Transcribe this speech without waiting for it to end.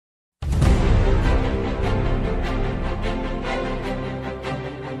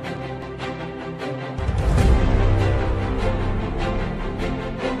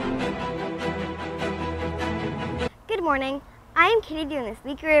morning. I am Kitty doing this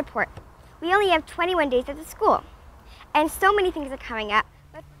weekly report. We only have 21 days at the school, and so many things are coming up.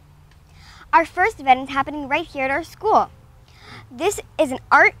 Our first event is happening right here at our school. This is an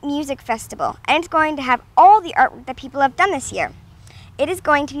art music festival, and it's going to have all the artwork that people have done this year. It is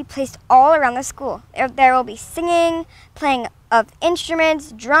going to be placed all around the school. There will be singing, playing of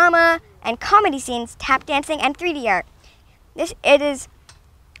instruments, drama, and comedy scenes, tap dancing, and 3D art. It is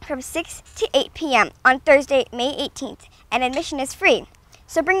from 6 to 8 p.m. on Thursday, May 18th, and admission is free,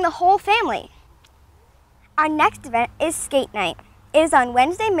 so bring the whole family. Our next event is Skate Night. It is on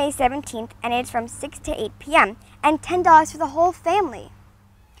Wednesday, May 17th, and it is from 6 to 8 p.m. and $10 for the whole family.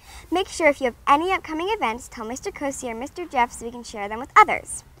 Make sure if you have any upcoming events, tell Mr. Cosi or Mr. Jeff so we can share them with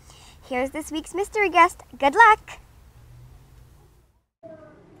others. Here's this week's mystery guest. Good luck!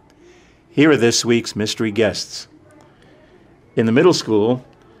 Here are this week's mystery guests. In the middle school,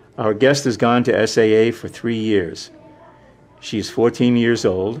 our guest has gone to SAA for 3 years. She is 14 years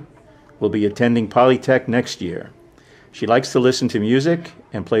old, will be attending Polytech next year. She likes to listen to music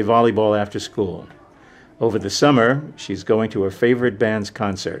and play volleyball after school. Over the summer, she's going to her favorite band's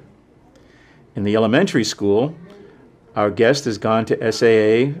concert. In the elementary school, our guest has gone to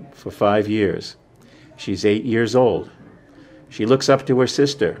SAA for 5 years. She's 8 years old. She looks up to her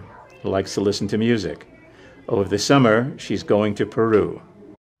sister, who likes to listen to music. Over the summer, she's going to Peru.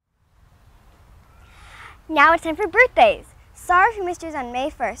 Now it's time for birthdays. Sorry if you missed yours on May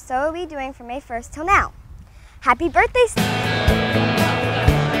 1st, so what are we doing from May 1st till now? Happy birthday!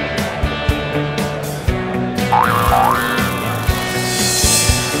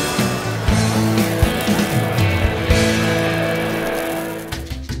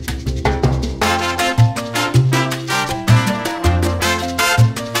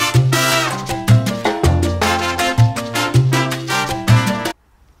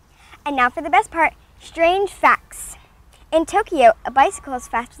 And now for the best part, strange facts. In Tokyo, a bicycle is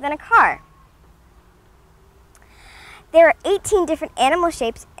faster than a car. There are 18 different animal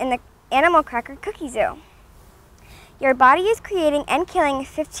shapes in the Animal Cracker Cookie Zoo. Your body is creating and killing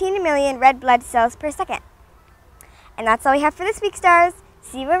 15 million red blood cells per second. And that's all we have for this week, stars.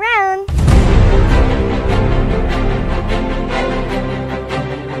 See you around!